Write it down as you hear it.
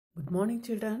Good morning,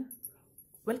 children.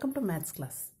 Welcome to maths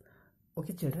class.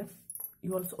 Okay, children,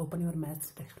 you also open your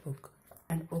maths textbook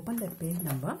and open the page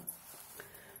number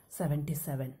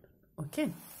 77.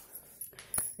 Okay.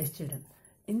 Yes, children.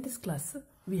 In this class,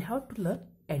 we have to learn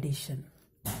addition.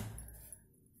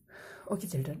 Okay,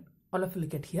 children. All of you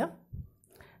look at here.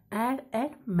 Add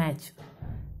and match.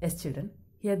 Yes, children.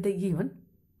 Here they given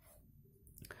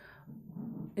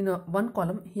in one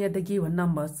column. Here they given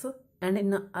numbers. And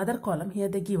in the other column here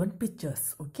they given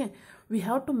pictures. Okay, we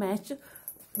have to match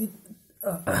with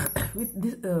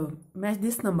match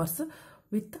these numbers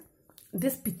with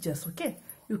these pictures. Okay,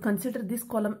 you consider this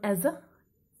column as a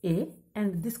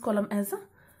and this column as a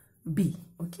B.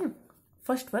 Okay,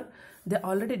 first one they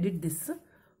already did this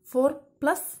 4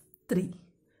 plus 3.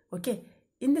 Okay,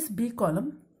 in this B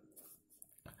column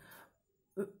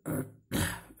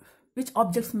which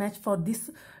objects match for these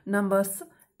numbers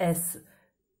S?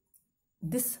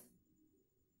 This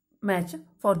match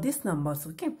for these numbers.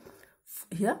 Okay,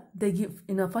 here they give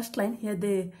in a first line here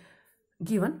they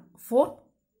given 4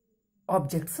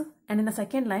 objects, and in the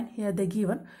second line here they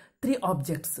given 3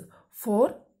 objects,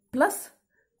 4 plus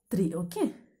 3.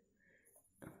 Okay,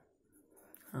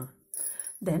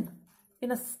 then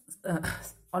in a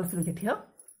also look at here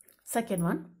second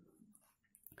one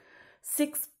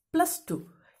 6 plus 2.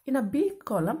 In a B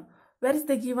column, where is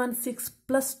they given 6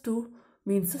 plus 2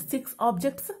 means 6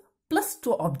 objects plus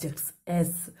 2 objects,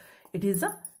 as it is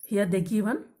here they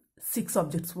given 6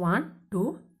 objects 1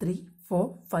 2 3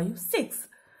 4 5 6.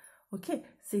 Okay,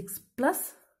 6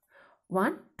 plus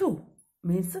 1 2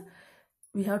 means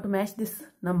we have to match this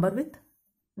number with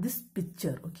this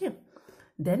picture. Okay,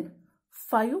 then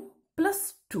 5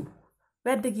 plus 2,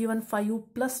 where they given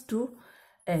 5 plus 2,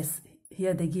 as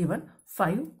here they given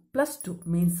 5 plus 2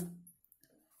 means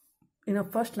in a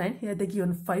first line here they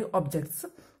given 5 objects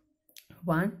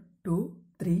 1 2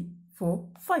 3 4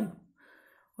 5.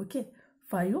 Okay,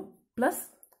 5 plus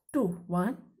 2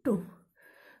 1 2.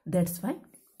 That's why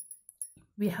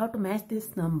we have to match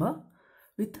this number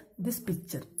with this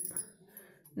picture.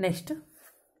 Next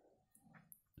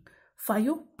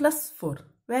 5 plus 4,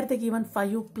 where they given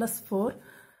 5 plus 4,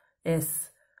 yes,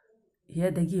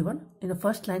 here they given in the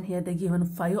first line here they given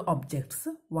 5 objects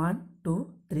 1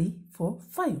 2 3 4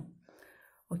 5.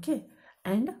 Okay,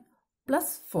 and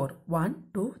plus 4 1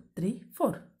 2 3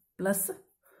 4 plus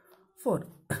 4.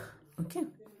 Okay,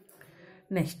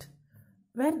 next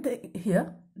where they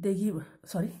here they give,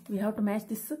 sorry, we have to match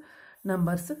this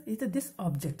numbers with this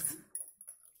objects.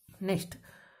 Next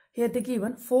here they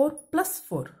given 4 plus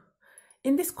 4.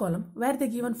 In this column where they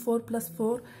given 4 plus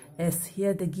 4, yes,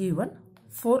 here they given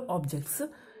 4 objects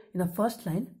in the first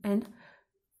line, and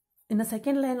in the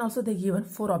second line also they given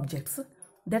 4 objects.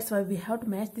 That's why we have to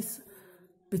match this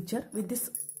picture with this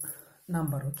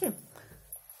number. Okay.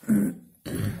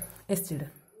 Yes, children,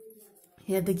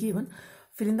 here they given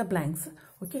fill in the blanks.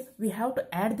 Okay, we have to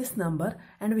add this number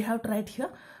and we have to write here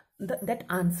that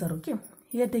answer. Okay,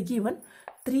 here they given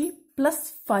 3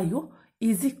 plus 5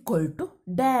 is equal to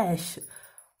dash.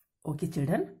 Okay,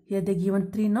 children, here they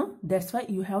given 3 now. That's why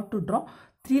you have to draw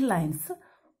 3 lines,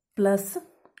 plus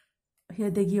here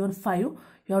they given 5.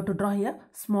 You have to draw here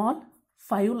small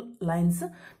 5 lines.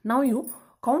 Now you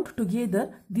count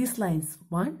together these lines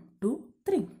 1 2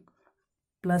 3,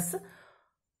 plus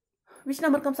which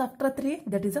number comes after 3?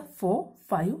 That is a 4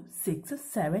 5 6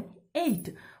 7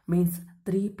 8, means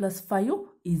 3 plus 5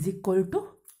 is equal to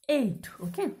 8.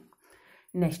 Okay,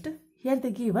 next here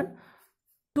they given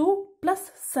 2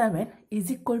 plus 7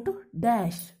 is equal to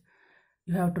dash.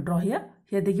 You have to draw here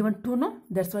they given 2 no,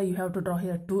 that's why you have to draw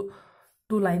here two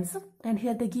lines, and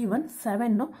here they given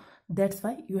 7 no, that's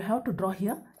why you have to draw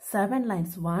here 7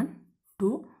 lines 1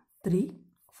 2 3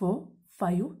 4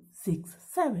 5 6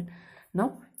 7.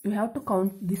 Now you have to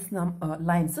count these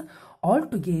lines all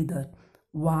together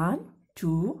 1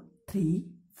 2 3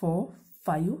 4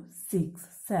 5 6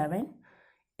 7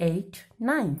 8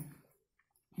 9.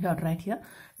 You have to write here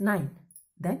 9.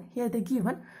 Then here they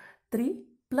given 3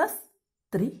 plus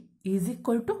 3 is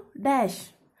equal to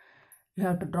dash. You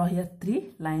have to draw here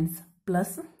 3 lines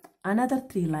plus another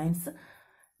 3 lines.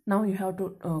 Now you have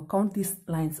to count these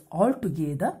lines all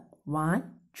together 1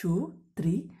 2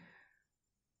 3.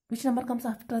 Which number comes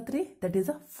after 3? That is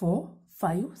a 4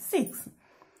 5 6.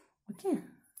 Okay,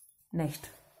 next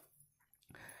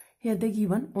here they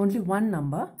given only one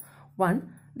number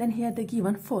 1, then here they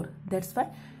given 4. That's why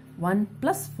 1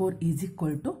 plus 4 is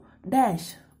equal to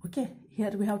dash. Okay,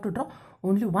 here we have to draw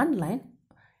only one line.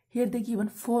 Here they given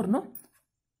 4 no,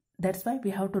 that's why we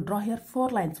have to draw here 4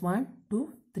 lines 1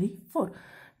 2 3 4.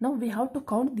 Now we have to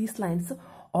count these lines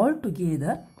all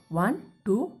together 1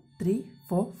 2 3,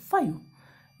 4, 5.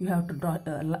 You have to draw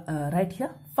write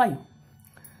here 5.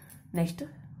 Next,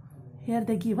 here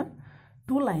they given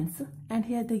 2 lines, and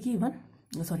here they given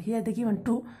here they given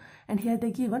 2, and here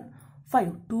they given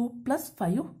 5. 2 plus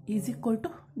 5 is equal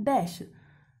to dash.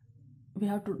 We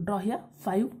have to draw here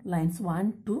 5 lines.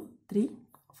 1, 2, 3,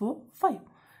 4, 5.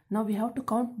 Now we have to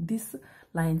count these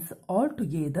lines all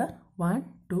together. 1,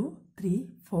 2, 3,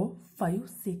 4, 5,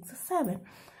 6, 7.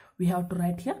 We have to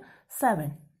write here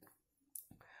 7.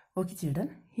 Okay children,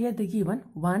 here they given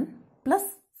 1 plus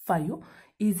 5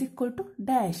 is equal to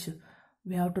dash.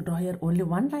 We have to draw here only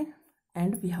one line,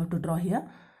 and we have to draw here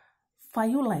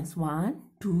 5 lines. 1,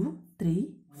 2,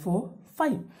 3, 4,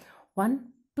 5. 1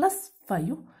 plus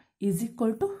 5 is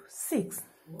equal to 6.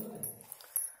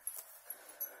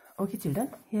 Okay children,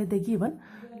 here they given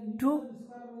 2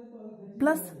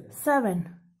 plus 7.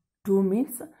 2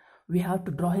 means we have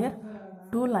to draw here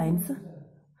 2 lines,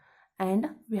 and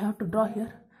we have to draw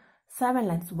here 7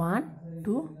 lines. 1,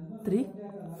 2, 3,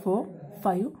 4,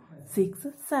 5, 6,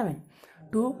 7.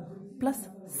 2 plus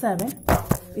 7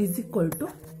 is equal to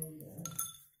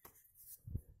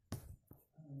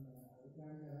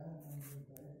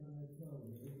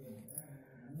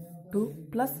 2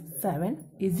 plus 7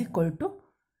 is equal to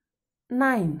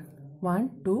 9. 1,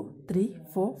 2, 3,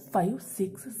 4, 5,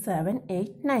 6, 7,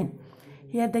 8, 9.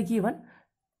 Here they given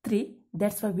 3.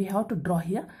 That's why we have to draw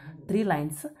here 3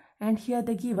 lines. And here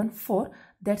they given 4.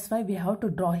 That's why we have to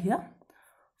draw here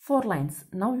 4 lines.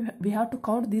 Now we have to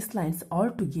count these lines all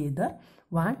together.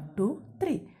 1, 2,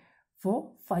 3,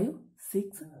 4, 5,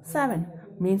 6, 7.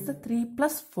 Means 3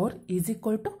 plus 4 is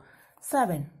equal to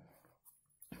 7.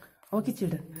 Okay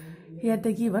children. Here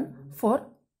they given 4.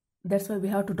 That's why we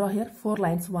have to draw here 4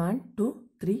 lines. 1, 2,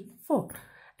 3, 4.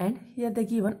 And here they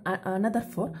given another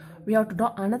 4. We have to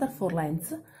draw another 4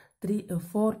 lines.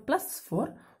 4 plus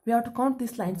 4. We have to count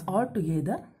these lines all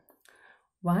together.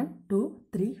 1, 2,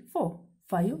 3, 4,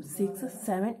 5, 6,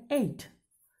 7, 8.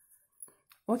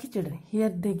 Okay children. Here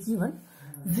they given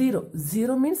 0.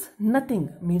 0 means nothing.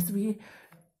 Means we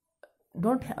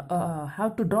don't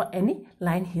have to draw any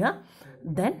line here.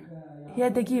 Then here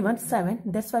they given 7.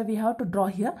 That's why we have to draw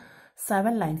here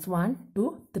 7 lines. 1,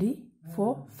 2, 3,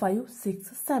 4, 5,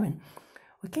 6, 7.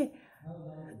 Okay.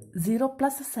 0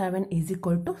 plus 7 is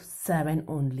equal to 7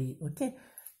 only. Okay.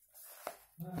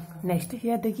 Next,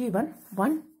 here they given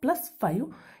 1 plus 5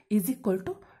 is equal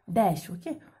to dash.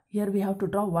 Okay. Here we have to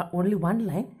draw only one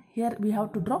line. Here we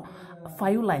have to draw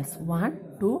 5 lines.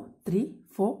 1, 2, 3,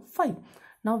 4, 5.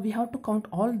 Now we have to count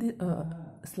all the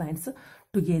lines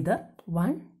together.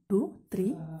 1, 2,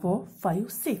 3, 4,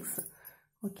 5, 6.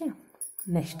 Okay.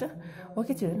 Next.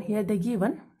 Okay children, here they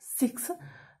given 6.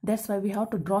 That's why we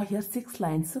have to draw here 6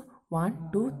 lines. 1,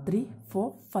 2, 3,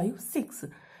 4, 5, 6.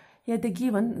 Here they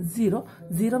given 0.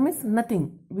 0 means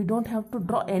nothing. We don't have to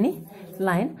draw any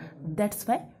line. That's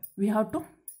why we have to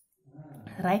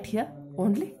write here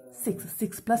only 6.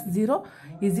 6 plus 0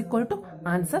 is equal to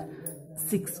answer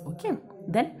 6. Okay.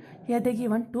 Then here they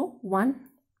given 2, 1,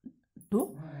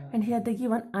 2. And here they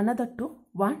given another 2,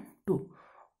 1, 2.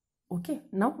 Okay.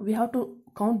 Now we have to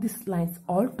count these lines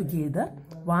all together.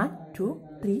 1, 2,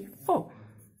 3, 4.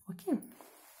 Okay.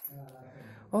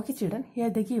 Okay children, here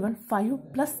they given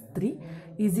 5 plus 3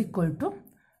 is equal to,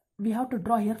 we have to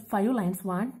draw here 5 lines.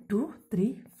 1, 2,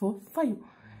 3, 4, 5.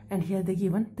 And here they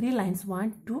given 3 lines.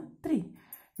 1, 2, 3.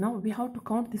 Now we have to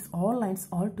count these all lines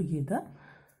all together.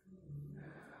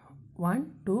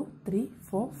 1, 2, 3,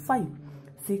 4, 5,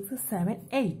 6, 7,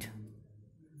 8.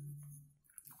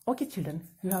 Okay children,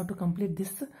 you have to complete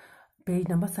this page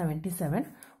number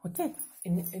 77. Okay,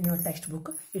 in your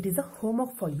textbook. It is a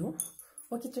homework for you.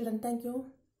 Okay children, thank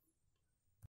you.